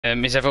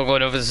Is everyone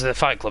going over to the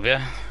Fight Club,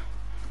 yeah?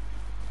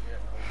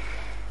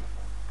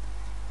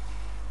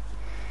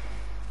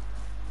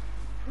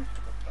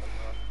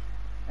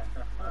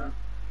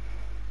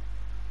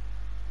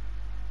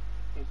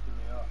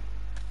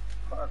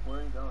 Where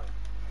are you going?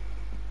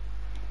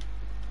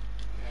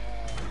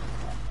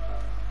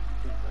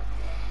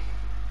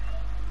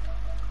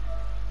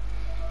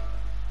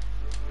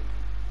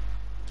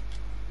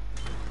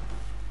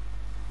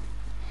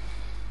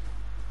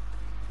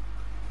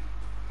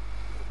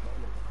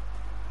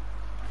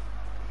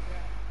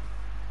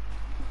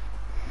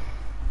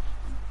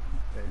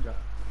 Hey,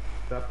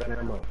 drop that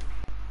ammo.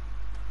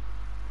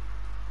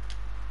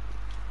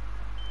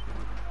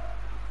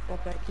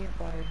 Fuck, I can't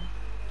fire.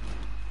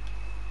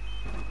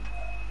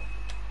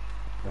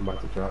 I'm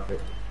about to drop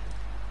it.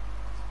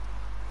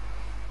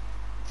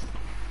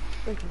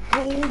 Freaking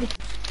cold.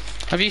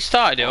 Have you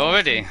started it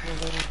already? Ow.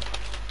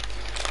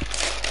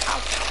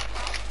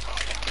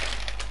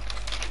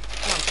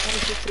 Come on,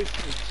 26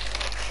 HP.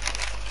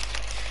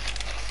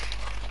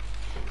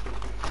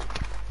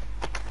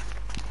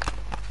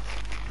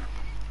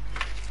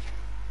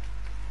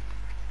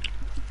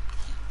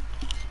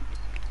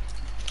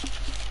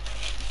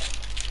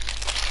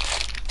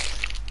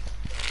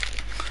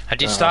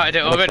 Had you started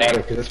it already?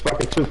 Because it's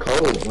fucking too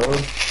cold, bro. I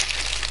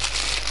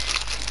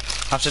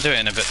have to do it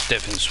in a bit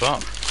different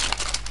spot.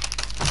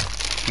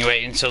 You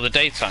wait until the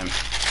daytime.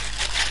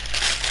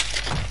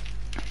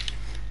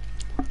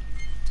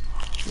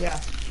 Yeah.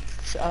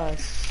 6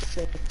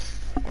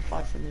 or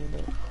 5 for me,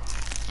 but...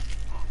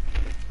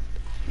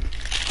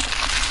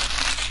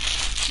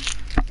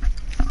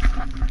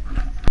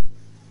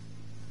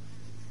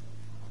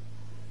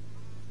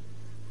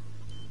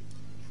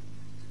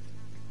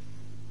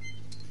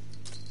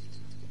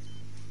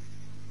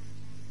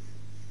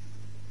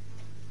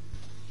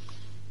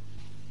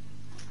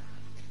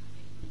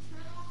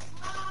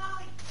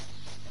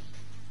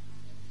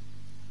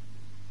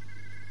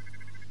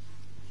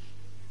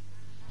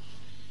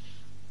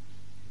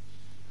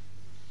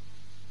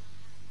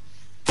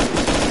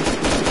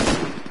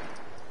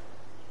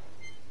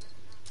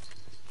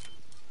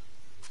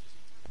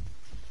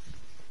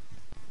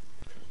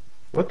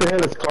 What the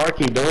hell is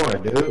Clarky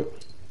doing, dude?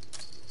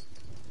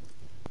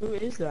 Who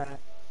is that?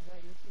 Is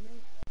that your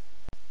teammate?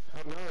 I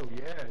don't know,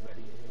 yeah, but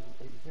he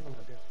hit him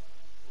like that.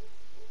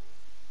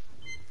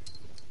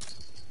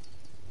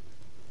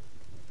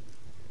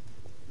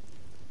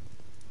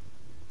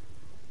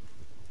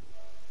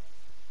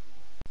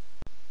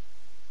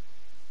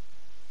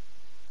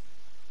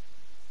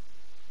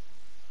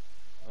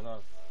 Hello.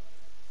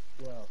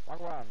 Well,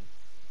 Wagwan.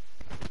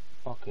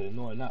 fucking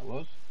annoying that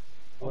was.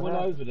 I What went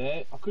happened? over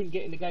there, I couldn't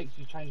get in the gate because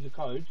he changed the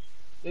codes.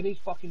 Then his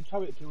fucking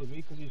turret kills me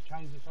because he's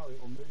changed the turret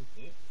or moved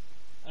it.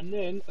 And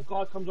then a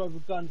guy comes over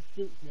with a gun,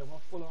 shoots me, I've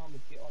got full armor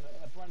kit on it,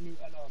 a brand new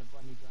LR and a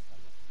brand new Draco.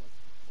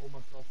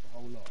 Almost lost the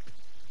whole lot.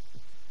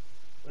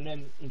 And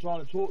then I'm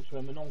trying to talk to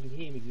him and no one can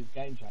hear me because it's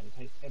game chat. It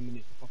takes 10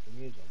 minutes to fucking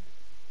hear something.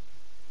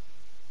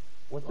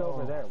 What's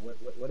over there?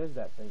 What is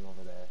that thing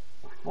over there?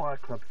 Fire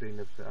club thing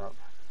they've set up.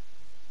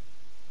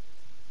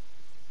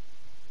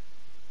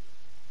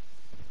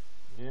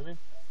 You hear me?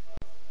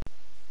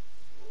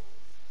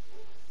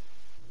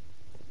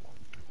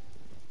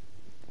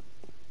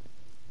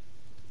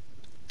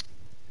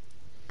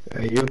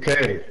 Hey, UK.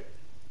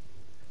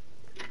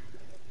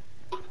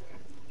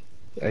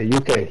 Hey,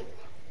 UK.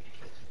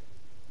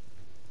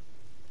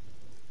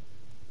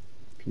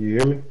 Can you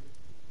hear me?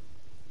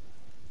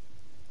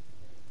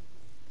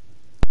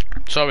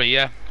 Sorry,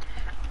 yeah.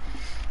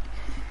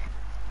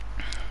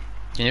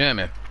 Can you hear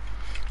me?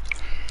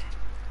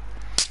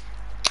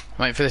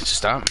 Waiting for this to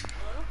start.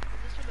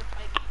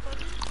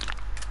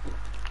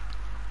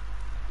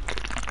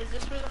 Is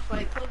this where the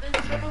Fight Club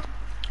is, bro?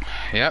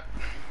 Yep.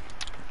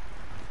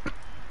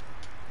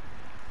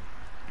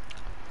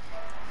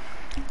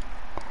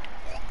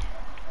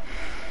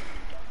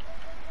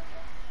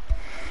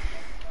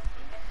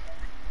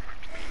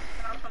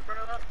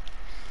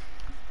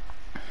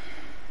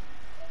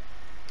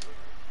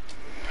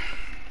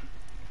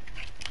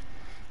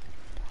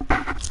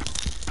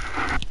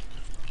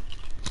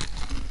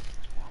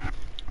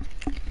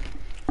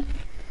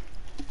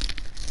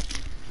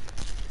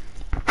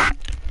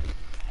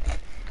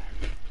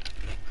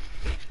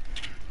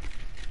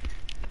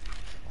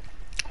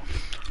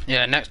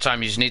 Yeah, next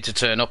time you just need to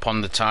turn up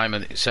on the time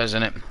that it says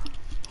in it.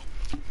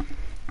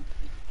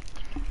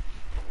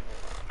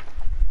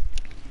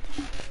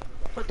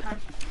 What time?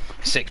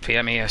 6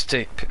 PM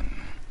EST.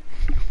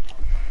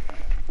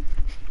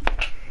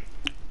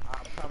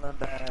 I'm coming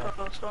back.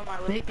 Oh, so am I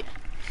late?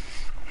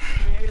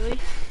 Am I early?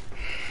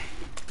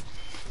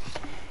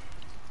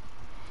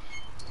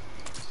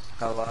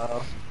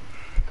 Hello?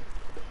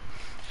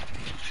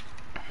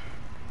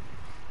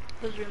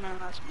 Those were my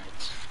last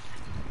minutes.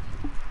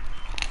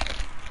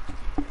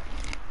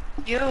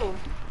 Yo!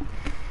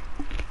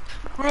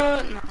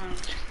 Bro, no.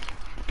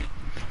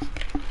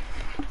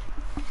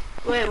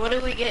 Wait, what do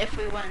we get if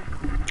we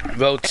win?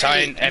 Road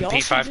sign Y'all should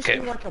MP5 just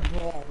kit. do like a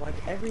brawl, like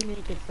every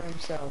naked for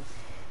himself.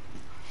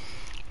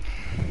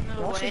 No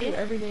Y'all should do way.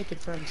 every naked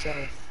for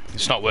himself.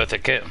 It's not worth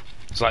it, kit.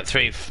 It's like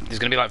there's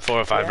gonna be like 4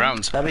 or 5 Yeah.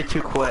 rounds. That'd be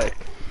too quick.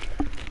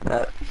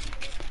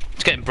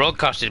 It's getting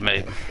broadcasted,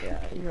 mate. Yeah,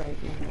 you're right.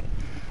 You're right.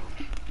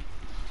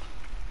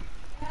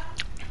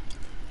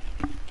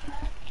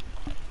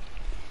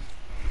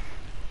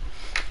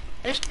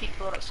 There's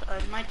people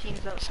outside. My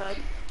team's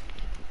outside.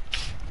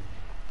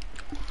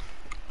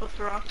 With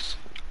rocks.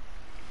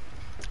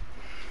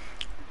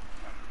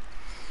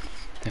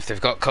 If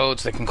they've got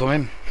codes, they can come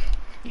in.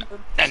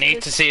 I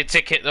need to see a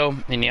ticket though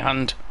in your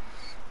hand.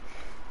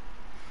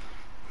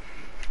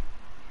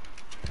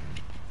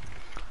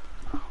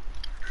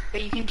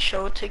 But you can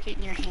show a ticket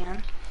in your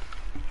hand.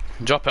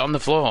 Drop it on the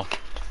floor.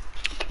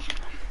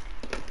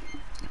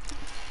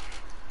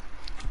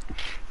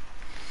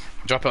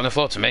 Drop it on the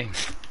floor to me.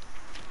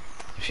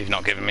 If you've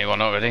not given me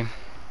one already.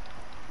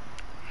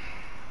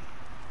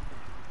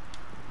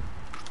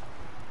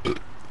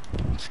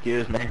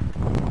 Excuse me.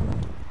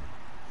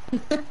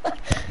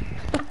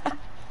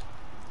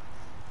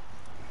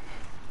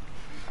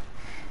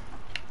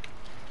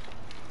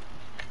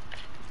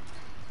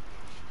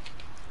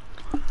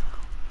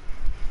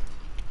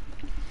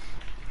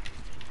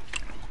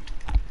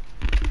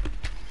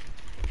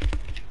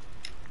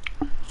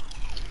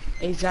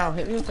 Hey Zhao,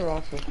 hit me with the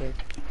rock real quick.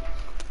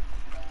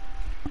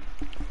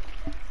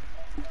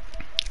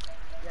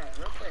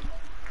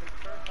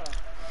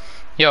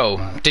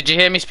 Yo, did you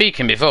hear me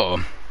speaking before?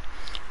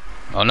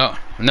 Oh no,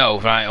 no,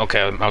 right, okay,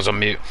 I was on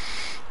mute.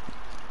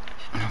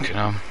 Okay,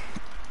 now.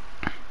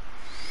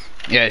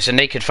 Yeah, it's a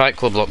Naked Fight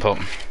Club lockpot.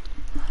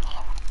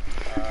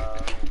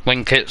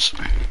 Wing kits.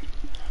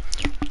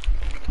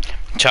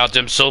 Charge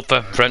them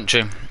sulfur,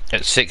 Frenchy.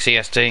 It's 6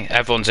 EST.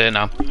 Everyone's here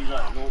now.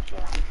 Yeah,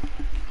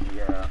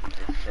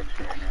 it's 6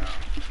 right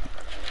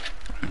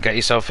now. Get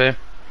yourself here.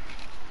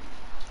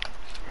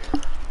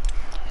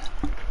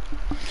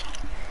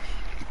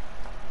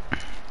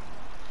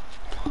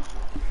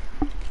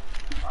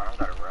 I don't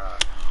gotta run.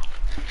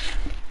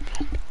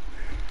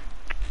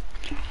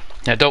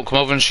 Yeah, don't come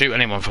over and shoot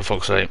anyone for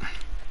fuck's sake.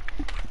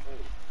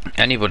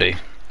 Anybody.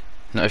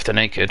 Not if they're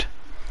naked.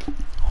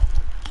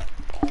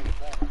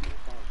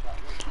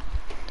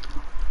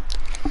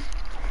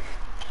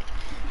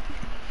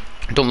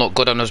 Don't look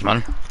good on us,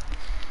 man.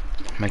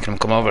 Making them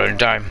come over and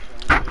die.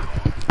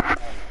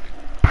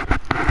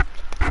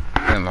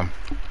 Hang on.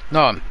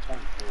 No.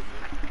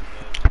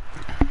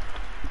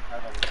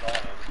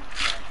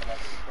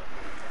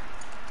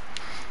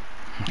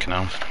 Okay,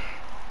 now.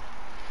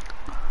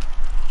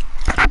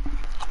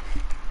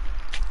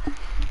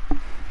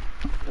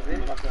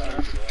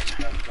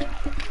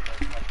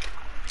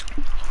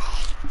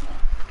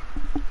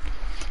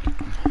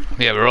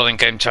 Yeah, we're all in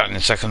game chat in a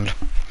second.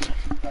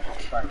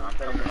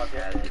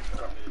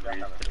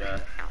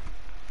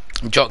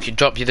 Drop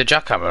you the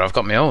jackhammer, I've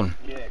got my own.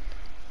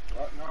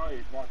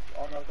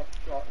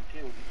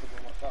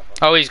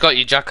 Oh, he's got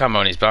your jackhammer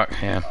on his back,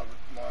 yeah.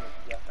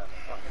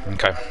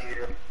 Okay.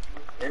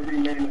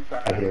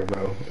 Out here,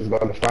 bro. It's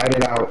going to fight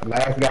it out.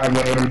 Last guy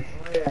wins,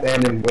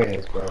 standing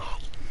wins, bro.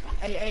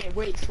 Hey,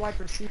 wait,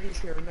 Swiper, CV's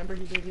here. Remember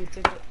he gave you a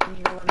ticket? Can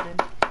you go let him in?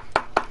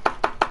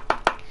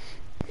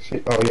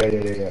 Shit. Oh,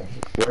 yeah.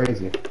 Where is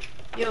he?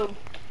 Yo,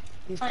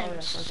 He's probably I'm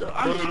up so there.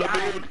 I'm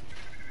dying.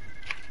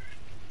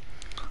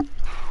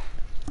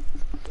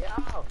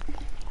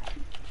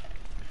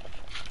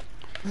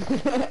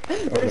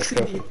 There's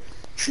CV.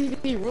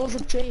 CV, rules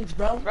have changed,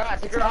 bro.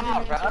 It's every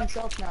man for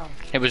himself now.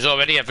 It was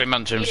already every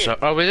man to himself.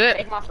 Oh, is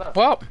it?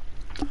 What?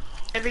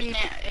 Every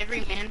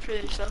man for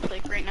himself,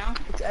 like right now.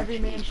 It's every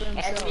man for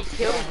himself.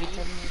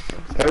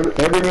 Every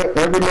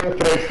man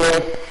for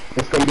himself.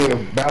 It's going to be a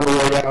battle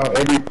royale.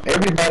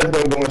 Everybody's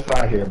going to go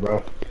inside here,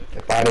 bro,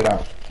 and fight it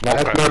out.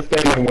 Last Okay. man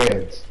standing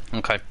wins.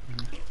 Okay.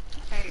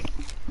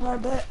 I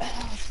bet.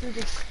 Let's do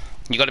this.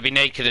 You gotta be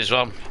naked as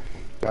well.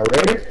 Y'all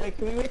ready? Wait,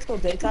 can we wait till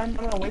daytime?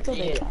 No, wait till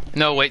daytime.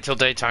 No, wait till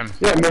daytime.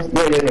 Yeah, most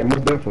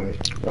definitely.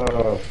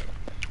 I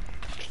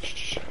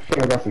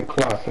think I got some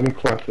cloths. Let me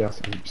cloth y'all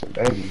some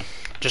babies.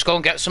 Just go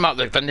and get some out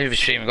the vending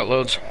machine, we've got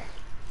loads.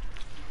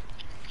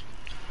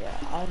 Yeah,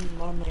 I'm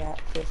normally at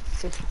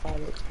 65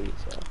 HP,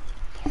 so.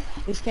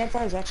 These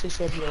campfires actually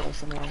should heal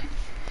us now.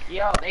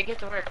 Yo, they get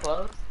to wear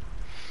clothes?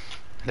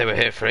 They were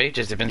here for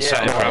ages, they've been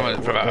sat here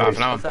for about half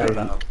an hour. What's that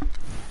about?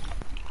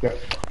 Yep.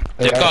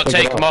 They've Hey, got to I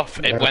take it them off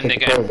I when they take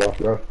the get. clothes off,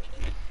 bro.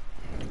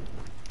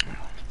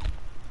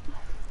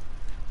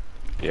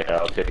 Yeah,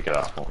 I'll take it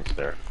off when we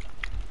start.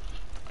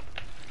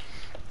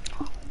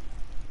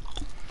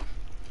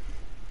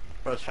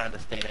 Bro's trying to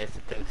stay nice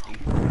and toasty.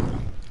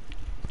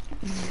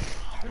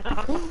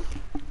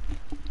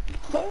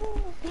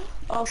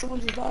 Oh,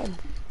 someone just died.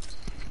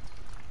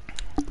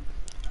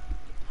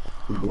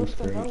 Blue What's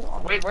the screen. hell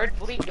on Wait, where'd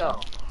Bleak go?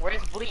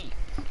 Where's Bleak?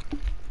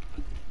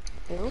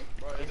 Who?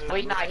 Is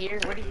Bleak not here?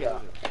 Where'd he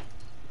go?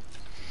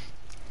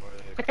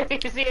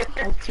 He's here.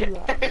 Oh, 2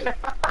 lives.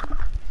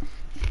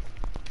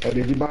 Hey,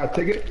 did you buy a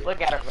ticket?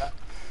 Look at her, bro.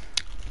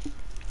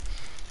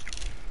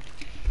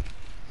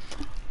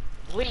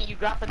 Bleak, you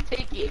got the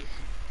ticket.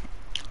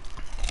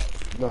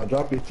 No,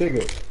 drop your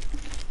ticket.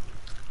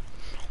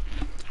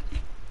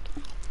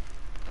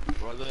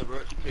 Right there, bro.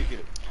 Take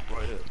it.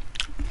 Right here.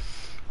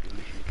 You're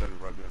literally standing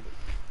right behind it.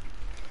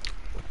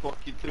 What the fuck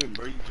you doing,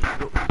 bro? You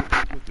just look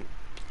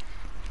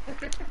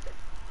it.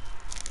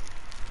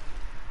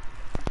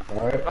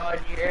 Alright. Bro,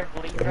 you hear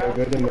bleed, Yeah, bro?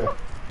 good in there.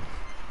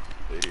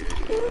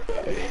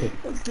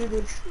 Let's do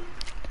this.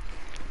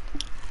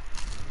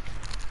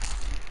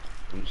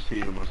 I'm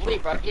seeing myself.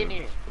 Bleed, bro, get in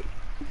here.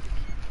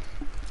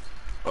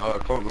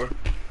 Come on, bro.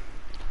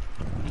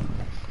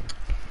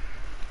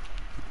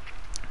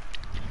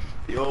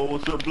 Yo,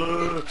 what's up,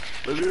 blood?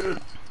 Let me in.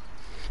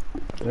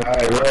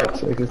 Alright, well,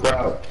 check this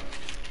out.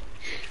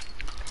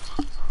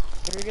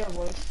 Here we go,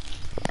 boys.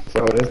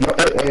 So there's no,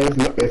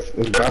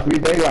 it's about to be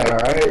daylight,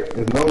 alright?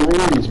 There's no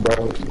rules,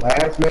 bro.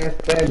 Last man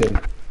standing.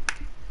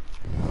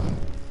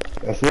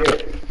 That's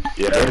it.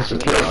 Yeah, this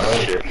is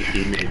shit. The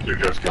teammates are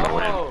just gonna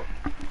win. Oh,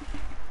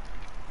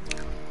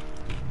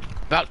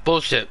 That's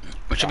bullshit.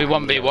 It should be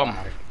 1v1.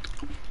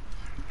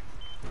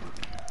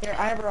 Here,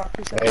 I have a rock.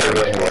 Hey,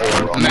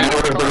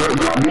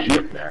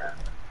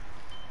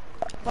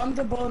 Bump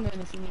the bone in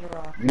if you need a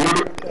rock. you need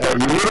a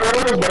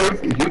rules, bro.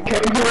 If you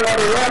can't get out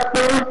of rap,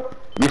 bro,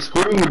 you're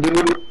screwed,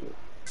 dude.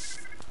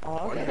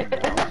 Oh, okay.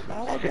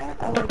 I like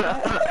that. I like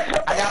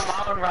that. I got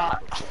my own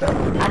rock.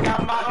 I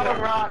got my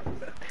own rock.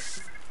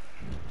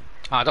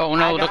 I don't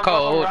know the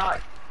code.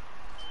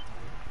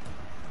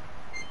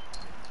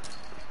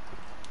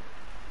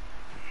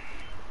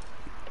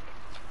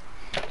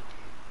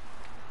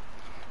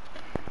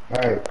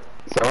 Alright,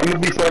 so I'm gonna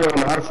be standing on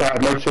the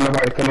outside, make sure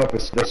nobody come up and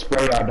just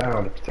spray y'all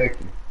down to protect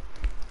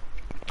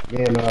you.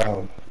 Me and,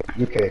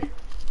 UK.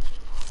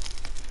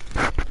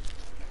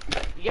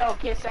 Yo,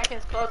 get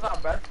seconds close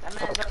on, bro. That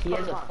man's got He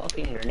has close a on.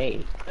 fucking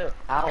grenade. Ew.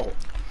 Ow.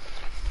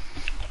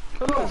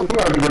 Who got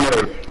the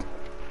grenade?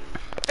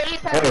 Face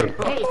has, Hey,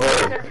 Face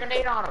hey. has a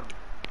grenade on him.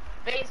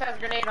 Face has a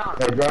grenade on him.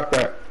 Hey, drop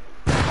that.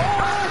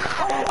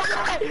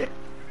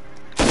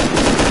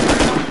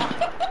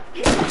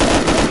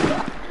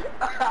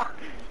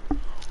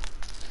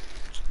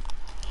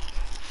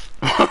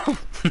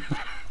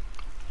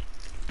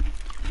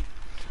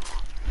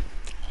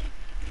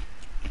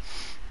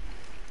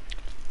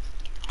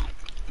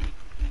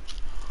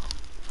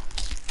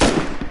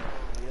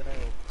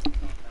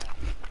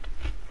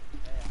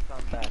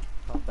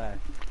 Come back.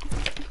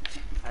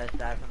 I just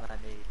died from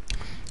that knee.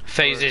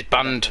 Phase is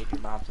banned.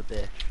 Your mom's a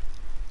bitch.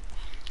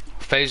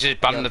 Phase is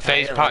banned. The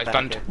phase part is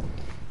banned.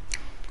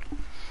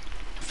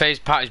 Phase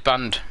part is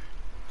banned.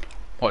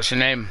 What's your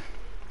name?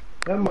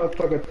 That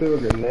motherfucker threw a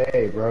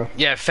grenade, bro.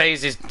 Yeah,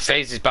 phase is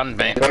banned,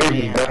 mate. Phase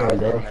is down,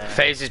 bro.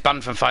 Phase is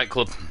banned from Fight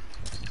Club.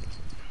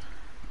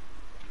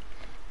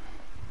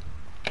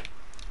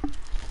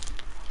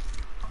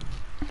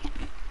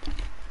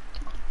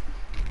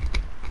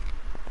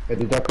 Hey,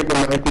 did y'all pick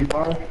up my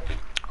MP5?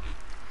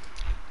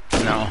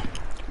 No.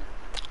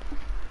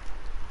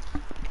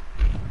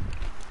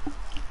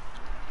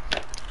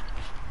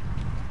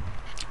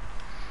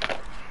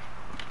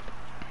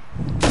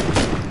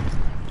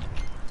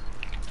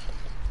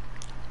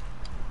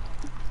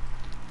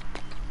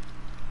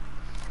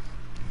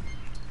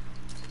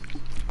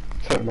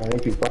 My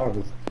MP5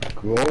 is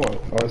going.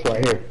 Oh, it's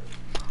right here.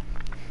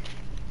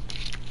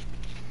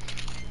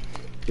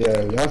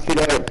 Yeah, y'all see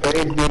that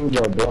phase dude?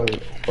 Yo, bro,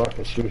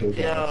 fucking shoot his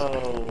ass.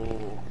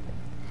 Yo.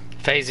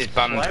 Phase is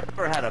banned.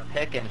 Swiper had a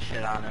pick and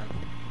shit on him.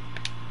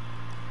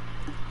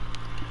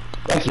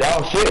 That's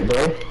y'all shit,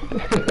 bro.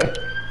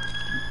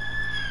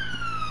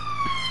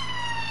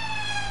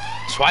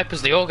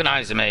 Swiper's the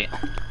organizer, mate.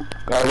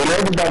 Alright, when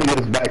everybody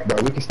gets back,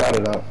 bro, we can start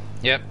it up.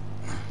 Yep.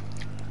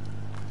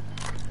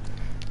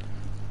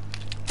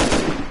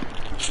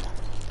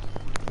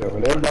 Yeah,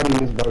 when everybody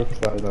gets back, we can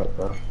start it up,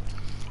 bro.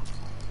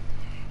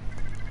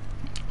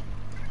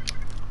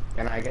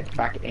 Can I get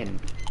back in?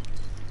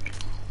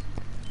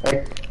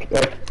 Hey,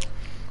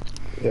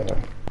 yeah,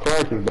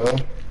 Clarky, bro.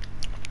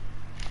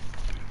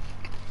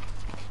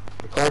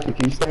 Clarky,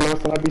 can you stand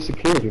outside, be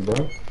security,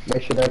 bro?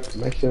 Make sure that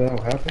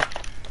don't happen.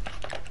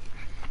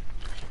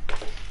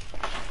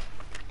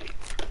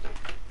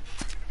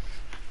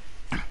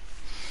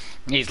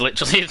 He's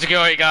literally a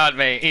security guard,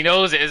 mate. He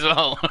knows it as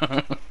well.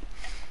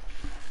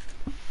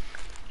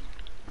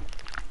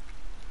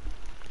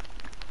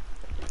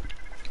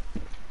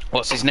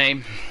 What's his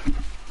name?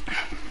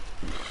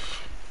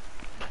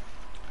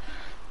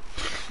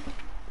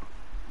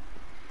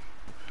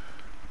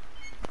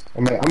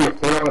 I'm gonna do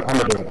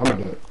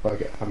it.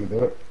 Fuck it, I'm gonna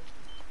do it.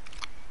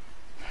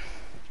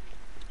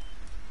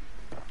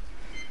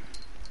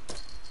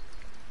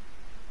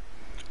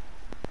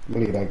 I'm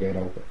gonna leave that gate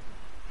open.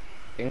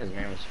 I think his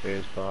name was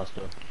Spears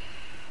Foster.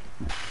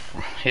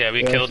 Yeah,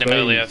 we Yeah, killed him Phase,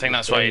 earlier. I think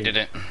that's why he did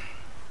it.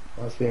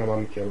 I see him, I'm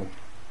gonna kill him.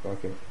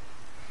 Fuck it.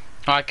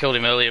 I killed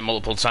him earlier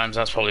multiple times.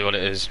 That's probably what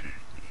it is.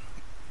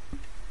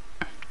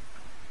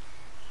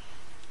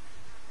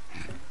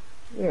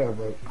 Yeah,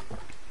 but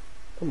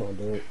come on,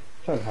 dude.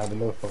 Trying to have a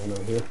little fun out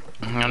here.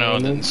 I know,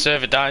 the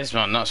server dies,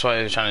 man. That's why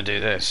we're trying to do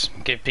this.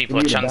 Give people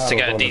a chance to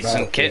get a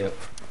decent kit. You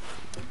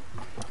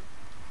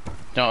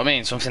know what I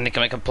mean? Something they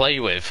can make a play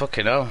with.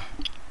 Fucking hell.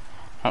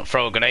 Not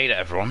throw a grenade at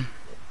everyone.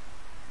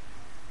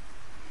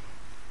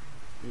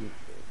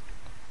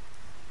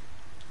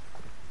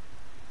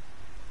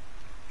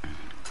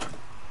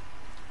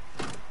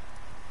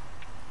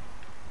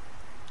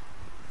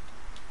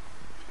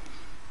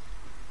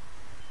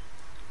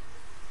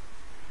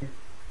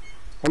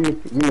 We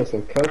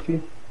missing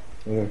Cuffy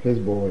and his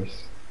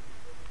boys.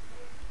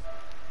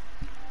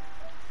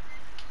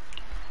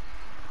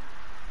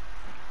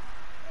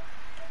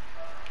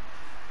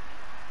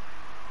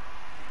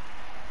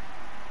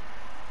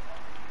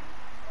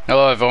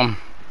 Hello, everyone.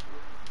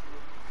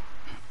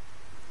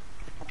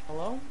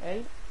 Hello?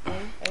 Hey,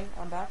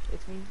 I'm back.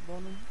 It's me,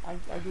 Bowman. I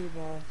gave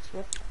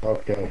Swift.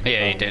 Okay.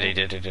 Yeah, he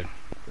did. Yep.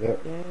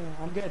 Yeah,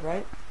 I'm good,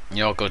 right?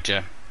 You're good,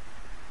 yeah.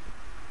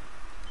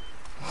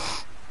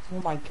 Oh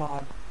my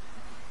god.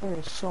 There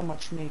is so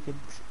much naked.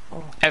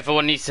 Oh.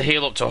 Everyone needs to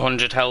heal up to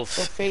 100 The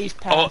health. phase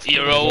Oh, pass.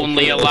 you're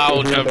only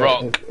allowed a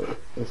rock.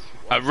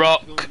 A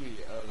rock. Kill me,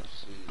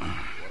 LFC.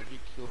 Why'd you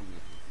kill me?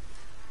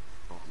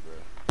 Oh,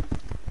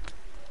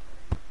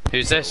 bro.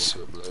 Who's this?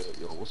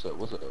 Yo, what's up?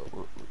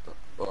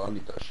 Oh, I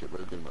need that shit,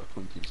 bro. Give me my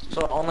 20.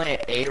 So only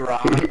a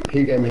rock.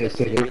 He gave me his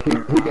ticket.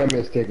 He gave me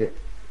his ticket.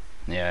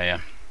 Yeah.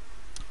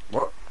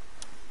 What?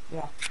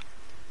 Yeah.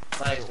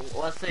 Like,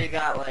 let's say you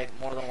got like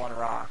more than one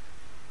rock.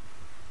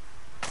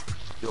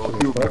 Yo,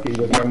 Fuck, he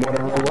just got more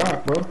than one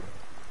rock, bro.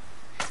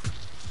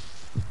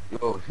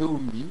 Yo, heal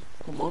me.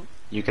 Come on.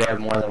 You can have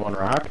more than one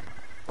rock?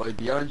 Oi,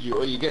 behind you.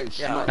 Oh, you getting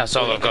Yeah. smacked. That's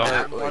all I've got. You can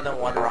have more than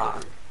one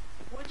rock.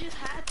 What just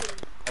happened?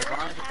 As long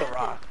as it's a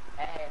rock.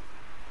 Hey,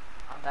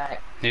 I'm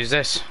back. Who's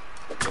this?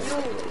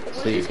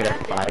 So you can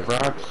have 5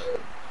 rocks?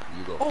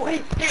 You go. Oh,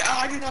 hey,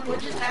 I did not What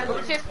just happened?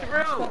 Who's this through?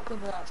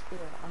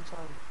 I'm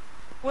sorry.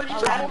 What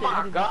just Oh happened?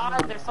 my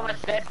god, there's so much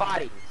dead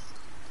bodies.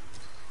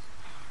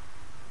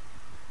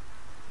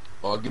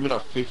 Oh, give me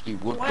that 50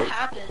 wood. What bro.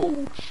 happened?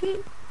 Oh,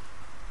 shit.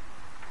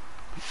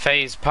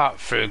 FaZe Pat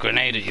threw a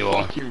grenade at you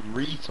all. Fucking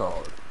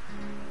retard.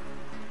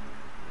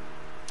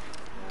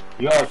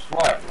 Yo,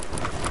 Swipe.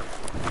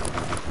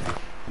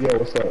 Yeah,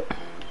 what's up?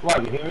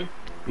 Swipe, you hear me?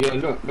 Yeah,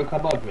 look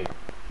above me.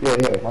 Yeah.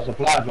 My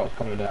supply drop's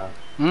coming down.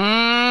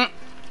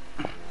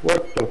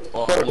 What the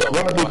Oh, fuck? yo,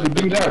 Why did you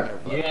do that?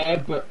 Yeah,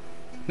 but...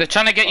 They're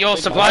trying to get your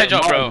supply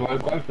drop, bro.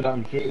 Go for that,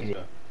 I'm shooting you.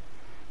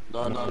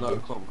 No,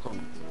 come.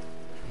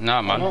 Nah,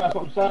 No, man. that's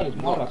what I'm saying, it's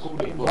mine, I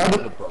called it in. Bro.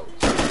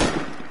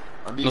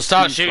 I need We'll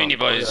start food, shooting son. you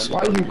boys.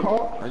 Why you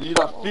call? I need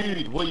that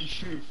food. What you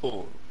shoot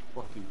for?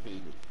 Fucking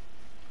pagan.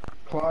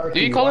 Clark, Do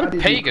you call why him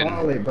did pagan? You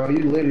call it, bro?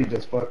 You literally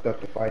just fucked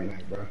up the fight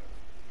night, bro.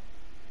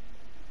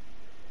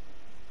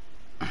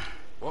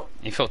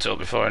 You fucked it up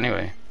before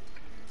anyway.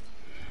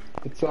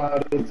 It's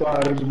alright,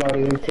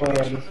 everybody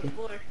inside.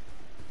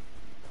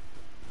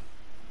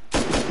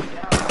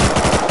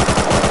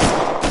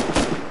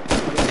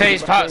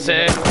 FaZe Pat's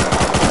here.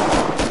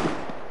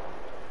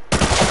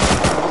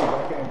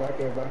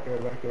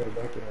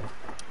 Back here.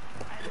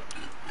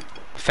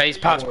 FaZe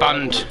Pat's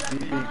banned.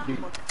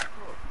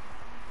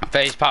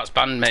 FaZe Pat's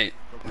banned, mate.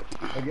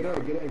 Get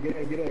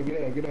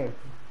in.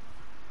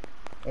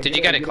 Did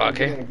you get it,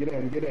 Clarky? Get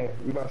in.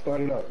 We about to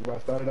start it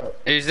up.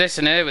 Who's this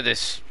in here with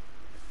this?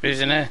 Who's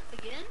in here?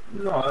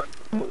 No,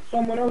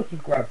 someone else has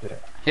grabbed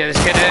it. Yeah,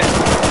 this kid here.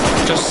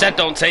 Just said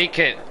don't take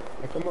it.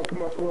 Hey, come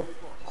on.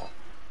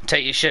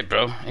 Take your shit,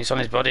 bro. It's on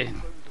his body.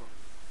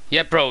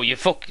 Yeah, bro, you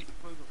fuck...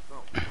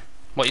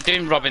 What you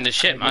doing robbing the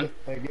shit, man?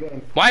 Hey, get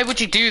in. Why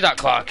would you do that,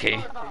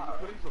 Clarky?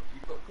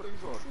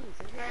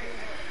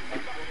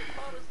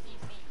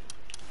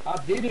 I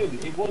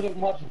didn't. It wasn't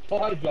my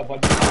supply job. I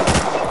just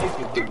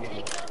Take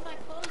off my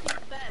clothes, you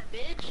fat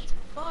bitch.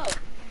 Fuck.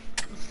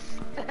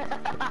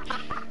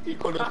 He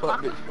called it fat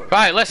bitch, bro.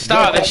 Right, let's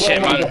start this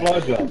shit, man. When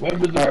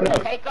was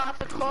the Take off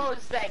the clothes,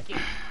 thank you.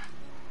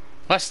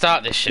 Let's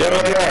start this shit, Yeah.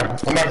 man. I'm about to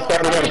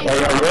start it up. Are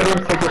y'all ready?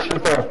 Take your shit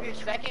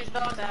off. That kid's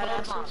throwing his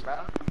clothes on, bro.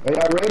 Are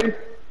y'all ready?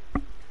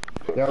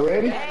 Y'all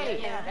ready? Hey,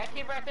 that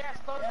kid right there has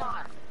clothes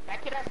on.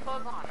 That kid has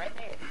clothes on, right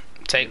there.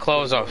 Take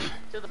clothes off.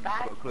 To the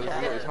back. Take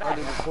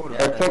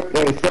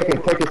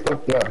your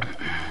stuff down.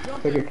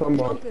 Take it, come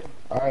on.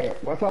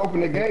 Alright, once I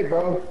open the gate,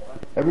 bro,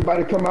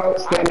 everybody come out,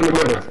 stand in the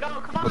middle. Let's go,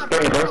 come on.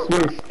 Stand, don't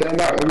swing,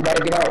 stand out,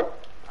 everybody get out.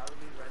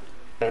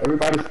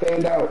 Everybody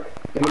stand out.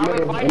 In the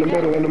middle.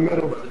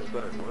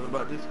 What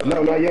about this guy?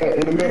 No, not yet,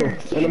 in the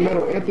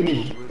middle.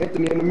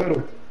 Anthony, in the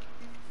middle.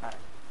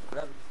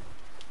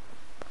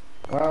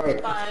 Alright.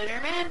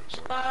 Spider-Man.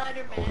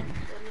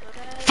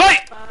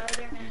 Fight!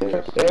 Spider-Man.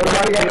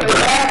 Everybody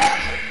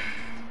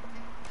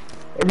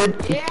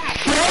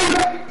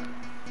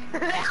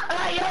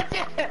got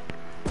their back.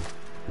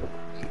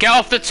 Get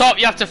off the top,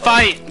 you have to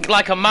fight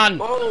like a man.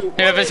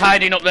 Whoever's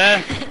hiding up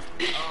there.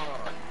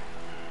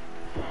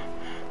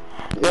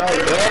 You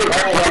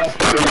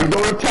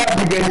go to top,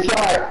 you get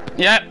shot.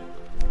 Yep.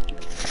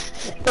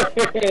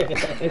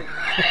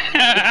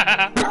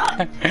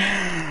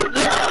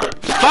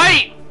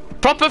 Fight!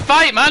 Proper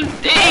fight, man!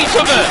 Hit each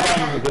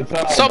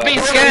other! Stop being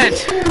scared!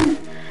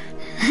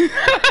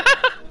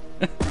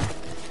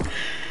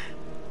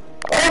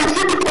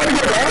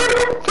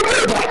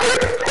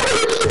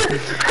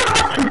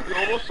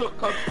 Yo, what's up,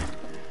 cuz?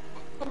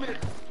 Come here,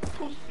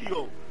 pussy,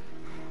 yo.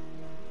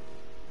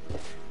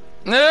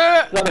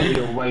 That ain't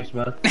your waste,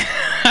 man.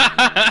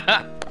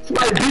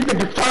 Somebody beat the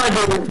guitar,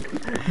 dude.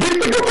 Beat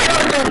the guitar,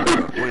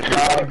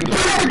 dude.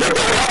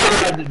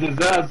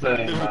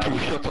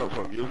 Shut up,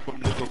 bro. You're from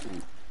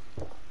Liverpool.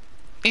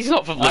 He's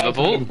not from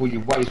Liverpool. Liverpool,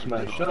 you waste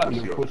man. Shut up,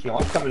 you pussy.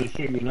 I'm coming to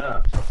shoot you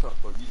now. Shut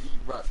up, bro. You eat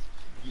rats.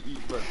 You eat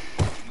rats.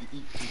 You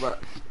eat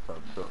rats.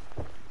 Fam, shut up.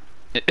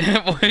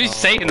 Who's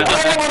saying that?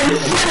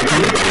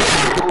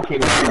 Talking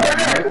about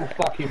that, you little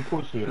fucking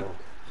pussy, you know.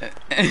 You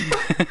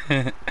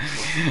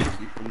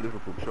from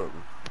Liverpool, shut up,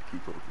 man.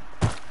 Keep talking.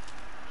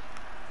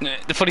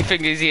 The funny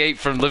thing is, he ain't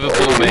from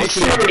Liverpool, mate.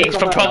 He's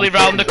from probably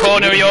round the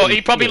corner. He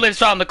probably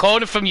lives round the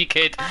corner from you,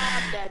 kid.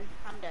 I'm dead.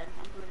 I'm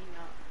bleeding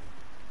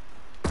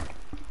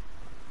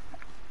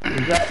out.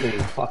 Exactly,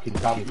 fucking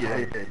dumb. Yeah,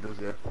 it does,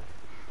 yeah.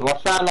 Do I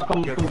sound like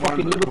I'm from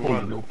fucking Liverpool,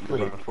 you little Live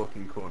prick? on the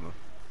fucking corner.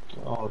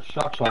 Oh,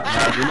 shut up,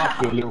 man. You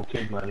must be a little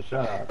kid, man.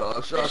 Shut up.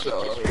 Oh, shut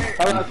up.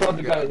 How do I try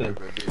to go then?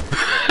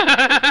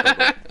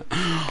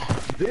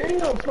 Damn,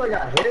 somebody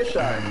got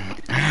headshot.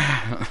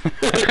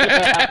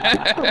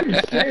 Holy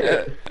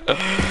shit.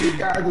 These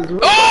guys is real.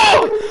 Oh!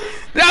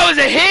 That was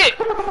a hit!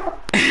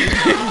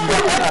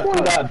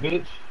 After that,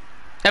 bitch.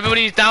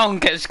 Everybody who's down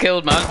gets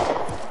killed, man.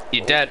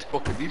 You're dead.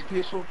 Fucking these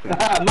PS4 things.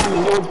 Man,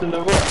 the Lord's in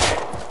the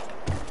rock.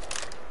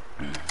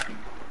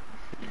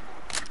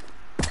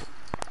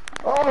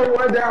 Oh,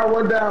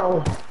 one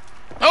down.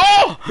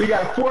 Oh! We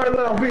got 4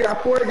 left. We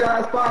got 4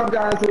 guys, 5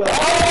 guys left.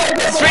 Oh,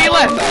 There's 3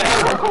 left!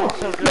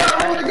 No,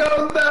 it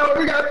goes down.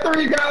 We got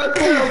 3 guys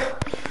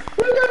left.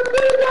 We got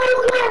 3 guys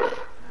left.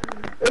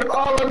 It's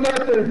all or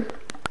nothing.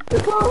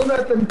 It's all or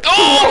nothing.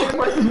 Oh! 2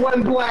 white versus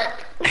 1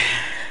 black.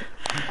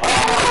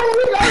 Oh,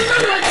 we got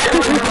another.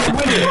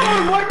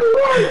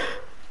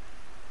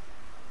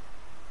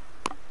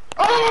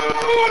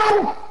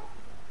 Oh!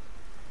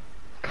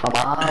 Come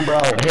on, bro.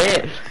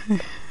 Hit.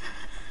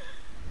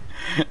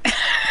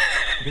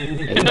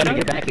 Everybody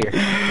get back here.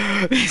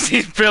 This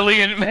is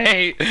brilliant,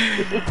 mate.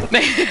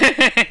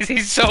 This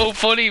is so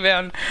funny,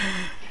 man.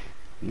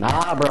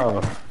 Nah,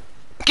 bro.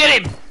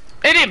 Get him!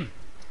 Hit him!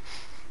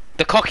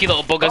 The cocky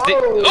little buggers.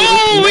 Oh,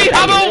 Oh, we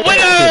have a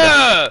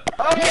winner!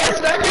 Oh, yes,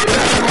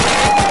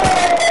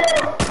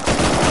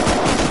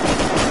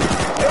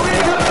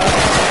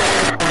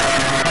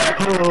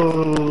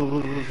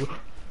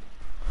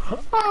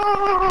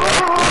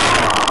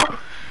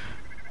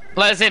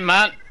 Let us in,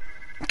 man.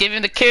 Give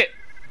him the kit.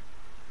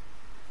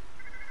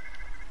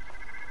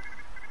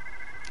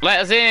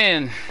 Let us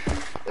in.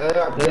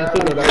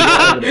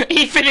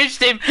 He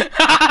finished him.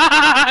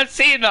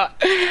 Seen that?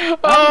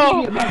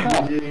 Oh,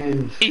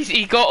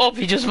 he got up.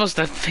 He just must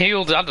have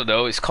healed. I don't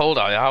know. It's cold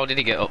out. How did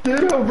he get up?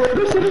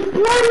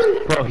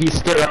 Bro, he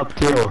stood up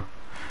too.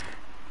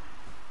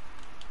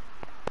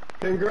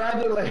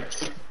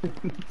 Congratulations.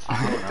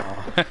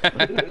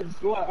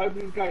 Right,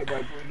 open his gate, bro,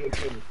 before he gets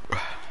killed.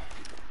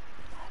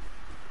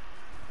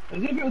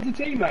 As if it was a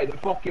teammate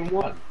that fucking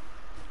won.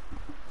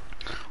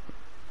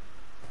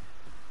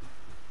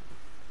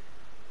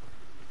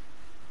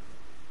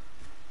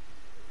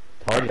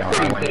 Told you I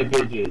Their win.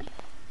 bitches.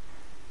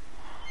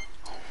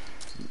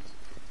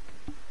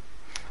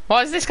 Why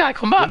has this guy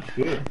come back?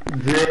 Good.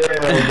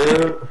 Yeah,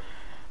 dude.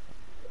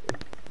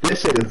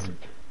 This shit is.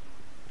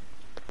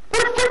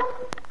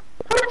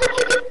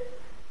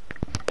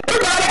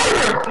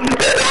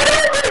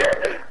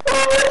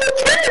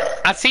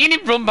 I seen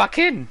him run back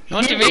in.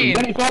 What do you mean?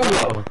 Then it's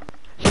over.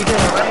 He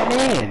just ran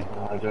in.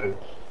 Oh, I do.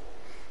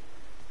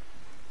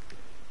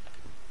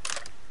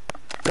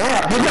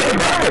 Yeah, he's not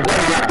bad.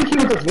 I think he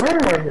was just running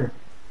right here.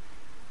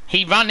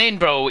 He ran in,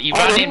 bro. He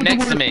ran in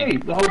next to me.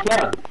 The whole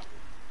time.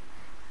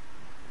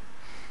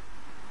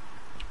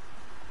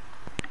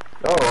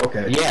 Oh,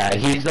 okay. Yeah,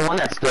 he's the one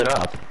that stood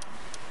up.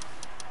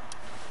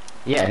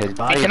 Yeah, his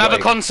body. You can have a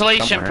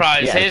consolation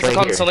prize. Yeah, Here's it's a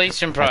right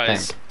consolation here, I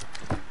prize. think.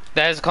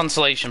 There's a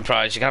consolation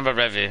prize. You can have a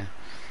review.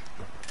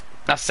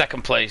 That's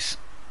second place.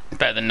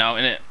 Better than now,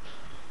 innit?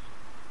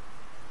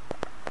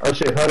 Oh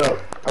shit, hold up.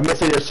 I'm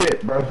missing your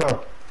shit, bro. Huh.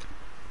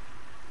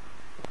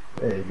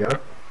 There you go.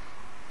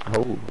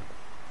 Oh,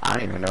 I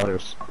didn't even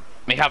notice.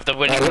 We have the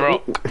winning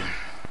bro.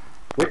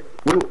 We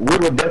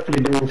will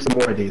definitely do some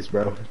more of these,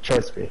 bro.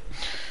 Trust me.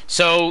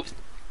 So,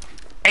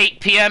 8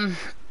 PM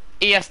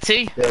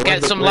EST. Yeah,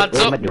 Get some lads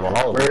I'm up. gonna do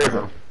all of Where is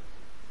them. him?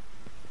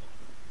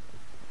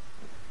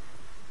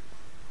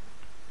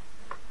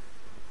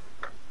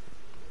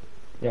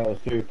 Yeah, it was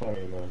too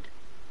funny, man.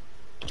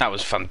 That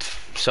was fun.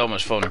 So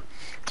much fun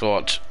to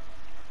watch.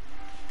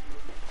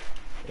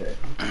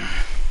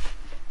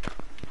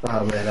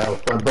 Oh man, that was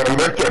fun. Bro,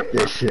 look at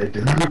this shit,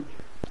 dude.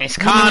 It's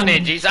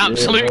carnage. It's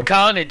absolute bro.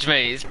 carnage,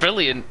 mate. It's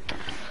brilliant.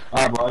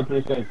 Alright, bro, I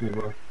appreciate you,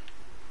 bro.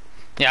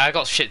 Yeah, I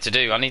got shit to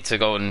do. I need to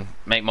go and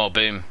make more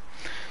boom.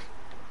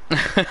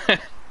 Hey,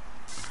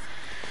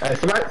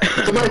 somebody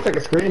take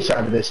a screenshot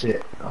of this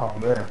shit. Oh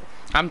man.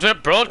 I'm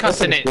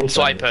broadcasting it, That's a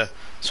screenshot of Swiper.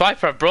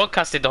 Swiper, I've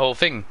broadcasted the whole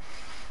thing.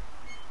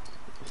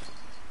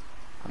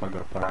 I'm gonna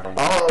go find him.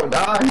 Oh,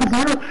 nice,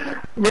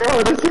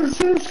 bro. This is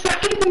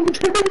insane,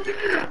 dude.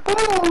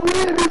 Oh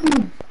man, this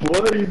is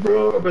bloody,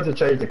 bro. I'm about to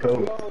change the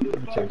code. Oh, I'm there's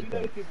about to change the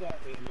code. natives out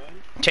there, man.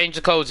 Change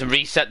the codes and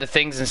reset the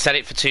things and set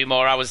it for 2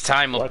 more hours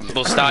time.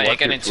 We'll start it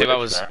again in 2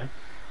 hours. Man?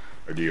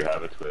 Or do you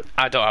have a Twitch?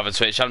 I don't have a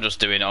Twitch. I'm just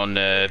doing it on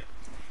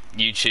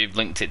YouTube.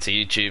 Linked it to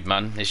YouTube,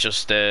 man. It's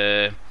just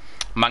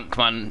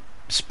Mankman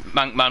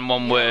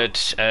 1 word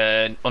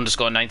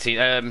underscore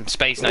 19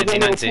 space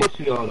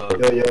 1990.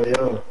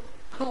 Yo.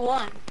 Who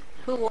won?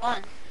 Who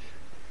won?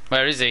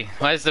 Where is he?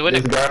 Where's the winner?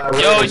 Yo,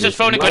 Yo, he's just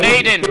throwing a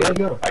grenade in.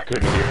 I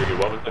couldn't hear you.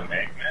 What was the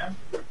name, man?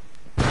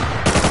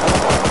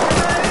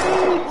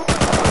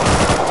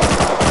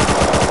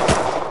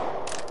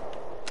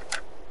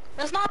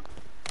 That's not.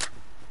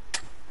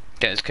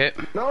 Get his kit.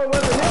 No, it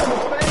wasn't him.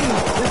 It's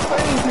Faze. It's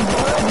Faze. He's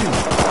behind you.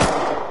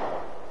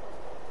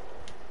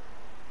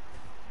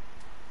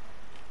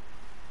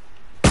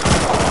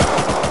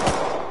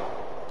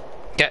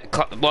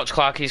 Watch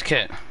Clarky's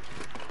kit.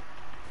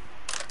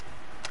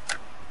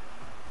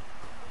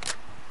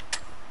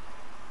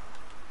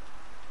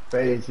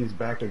 Faze, he's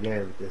back again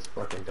with this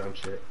fucking dumb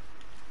shit.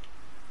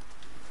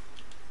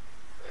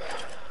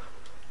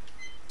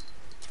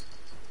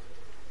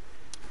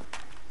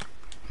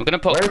 We're gonna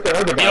put. Where's the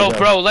other guy? Yo,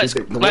 bro, let's.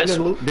 Did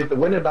the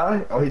winner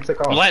die? Oh, he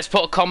took off. Let's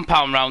put a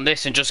compound around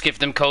this and just give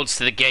them codes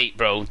to the gate,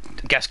 bro.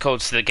 Guess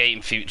codes to the gate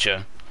in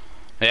future.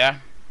 Yeah?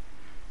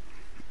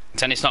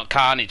 Then it's not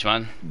carnage,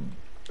 man.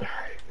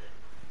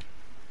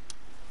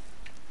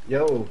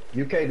 Yo,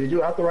 UK, did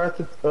you authorize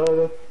the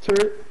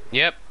turret?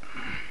 Yep.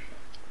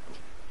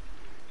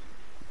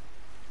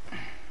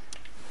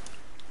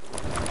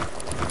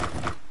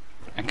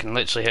 I can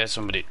literally hear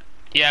somebody.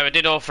 Yeah, I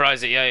did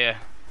authorize it, yeah.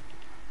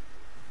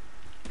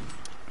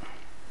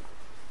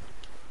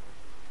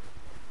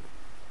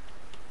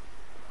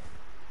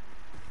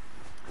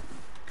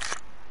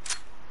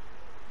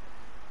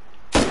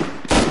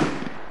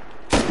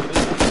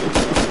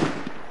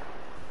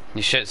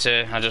 Your shit's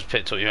here, I just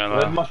picked up your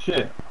Where's alarm. my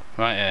shit?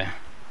 Right here.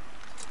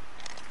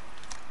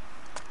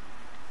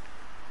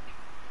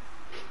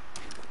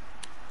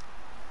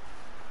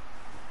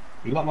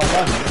 You got my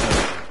gun,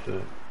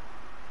 shit.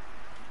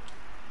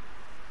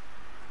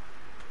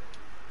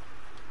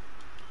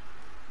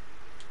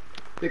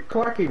 Did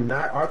Clarky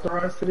not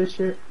authorize to this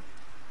shit?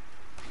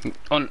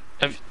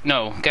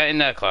 No, get in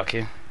there,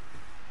 Clarky.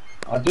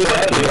 I did He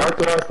earlier.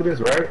 authorized to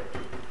this, right?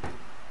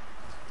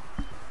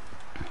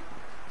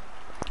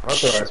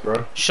 Authorized,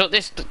 bro. Shut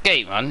this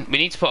gate, man. We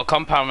need to put a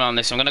compound around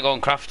this. I'm gonna go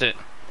and craft it.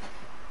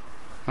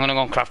 I'm gonna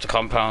go and craft a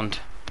compound.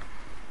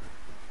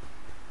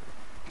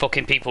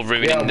 Fucking people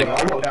ruining the...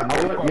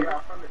 Yeah.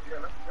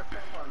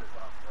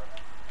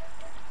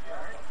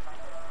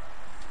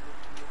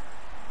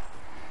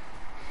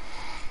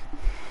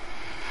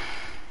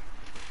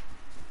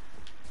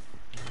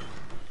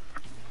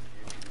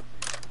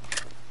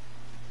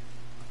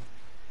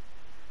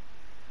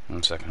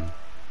 1 second.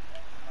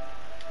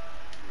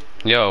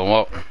 Yo,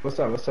 what? What's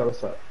up?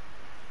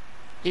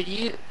 Did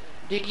you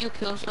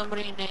kill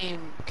somebody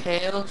named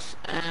Chaos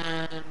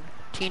and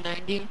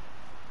T90?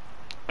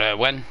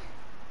 When?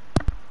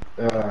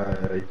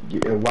 A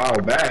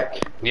while back.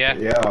 Yeah.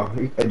 Yeah,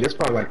 just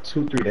probably like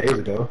 2-3 days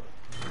ago.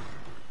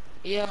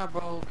 Yeah,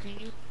 bro.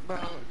 Bro,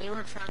 they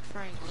were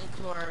transferring loot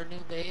to our new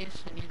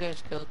base, and you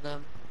guys killed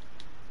them.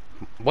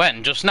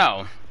 When? Just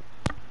now?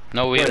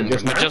 No, we haven't.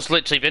 We've just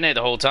literally been here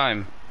the whole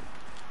time.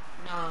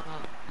 No,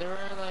 they were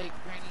like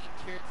bringing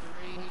tier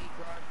 3, garage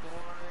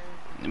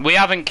doors. We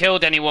haven't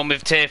killed anyone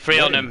with tier 3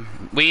 on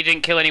them. We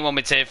didn't kill anyone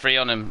with tier 3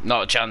 on them.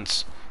 Not a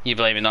chance. You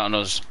blaming that on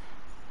us.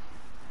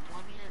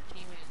 One of your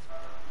teammates.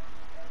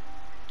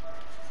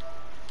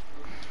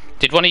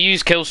 Did one of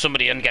yous kill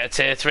somebody and get a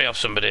tier 3 off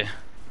somebody?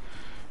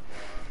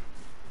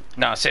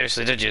 No,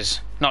 seriously, did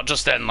yous? Not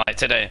just then, like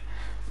today.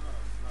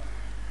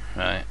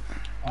 Right.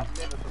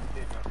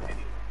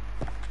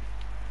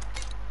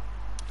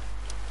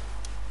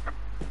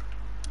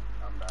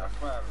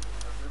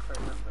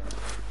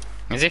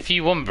 As if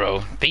you won,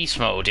 bro. Beast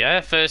mode,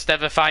 yeah? First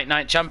ever Fight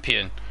Night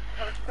champion.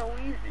 That was so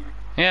easy.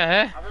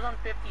 Yeah, I was on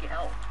 50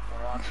 health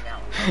when walking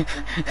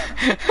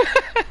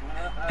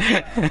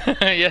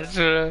out. yes,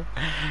 bro.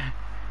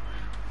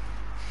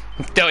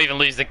 Don't even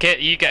lose the kit.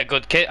 You get a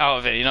good kit out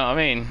of it, you know what I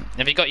mean?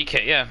 Have you got your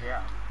kit, yeah?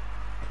 Yeah.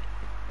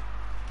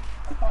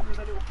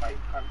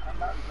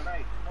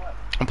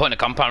 I'm putting a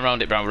compound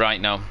around it, bro, right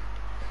now.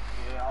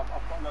 Yeah, I've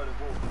got a load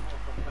of walls.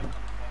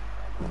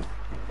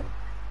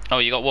 Oh,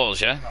 you got walls,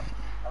 yeah?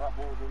 I got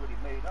walls already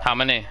made up. How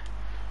many?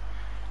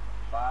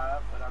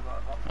 5, but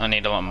I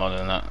need a lot more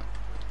than that.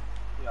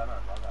 Yeah, I know,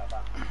 but I got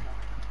about.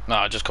 No,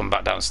 I just come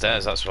back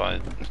downstairs, that's why.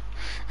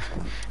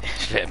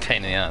 It's a bit of a pain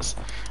in the ass.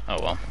 Oh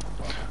well.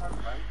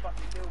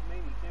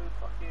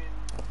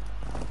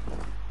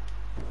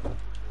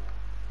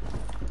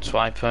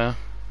 Swiper.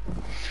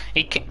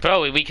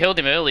 Bro, we killed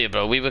him earlier,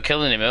 bro. We were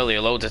killing him earlier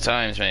loads of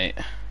times, mate.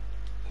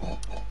 You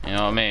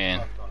know what I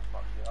mean?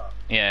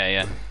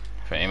 Yeah,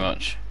 pretty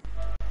much.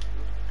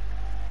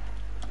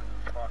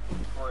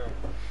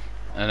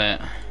 And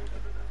it.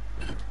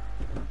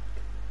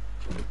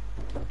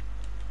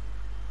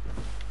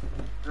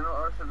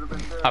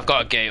 I've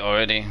got a gate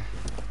already.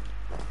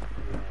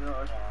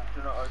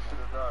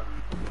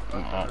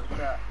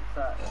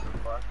 sat in the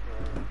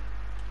fucking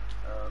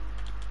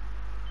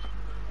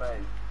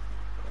space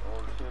or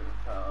the shooting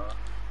tower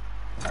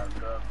and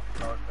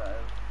sniped at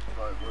him.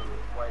 Like, was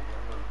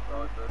waiting with the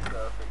sniper, so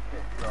if it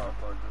kicks off,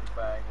 I just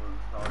bang with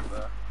the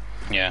sniper.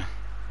 Yeah.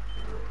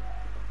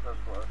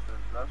 That's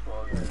what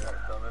I'll do next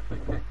time. If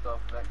it kicks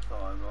off next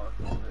time, I'll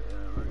just sit in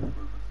a room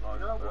with the sniper.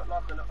 You know what,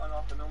 like an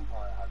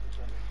umpire has a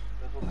finish?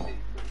 There's all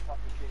these little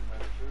fucking thing where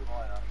they're too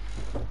high up.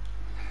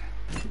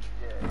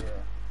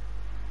 Yeah.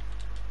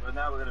 But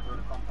now we're going to build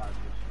a compound to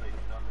sleep,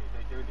 you know what I mean? If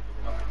they do anything,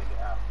 they're not going to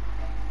get out.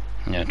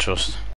 Yeah, trust.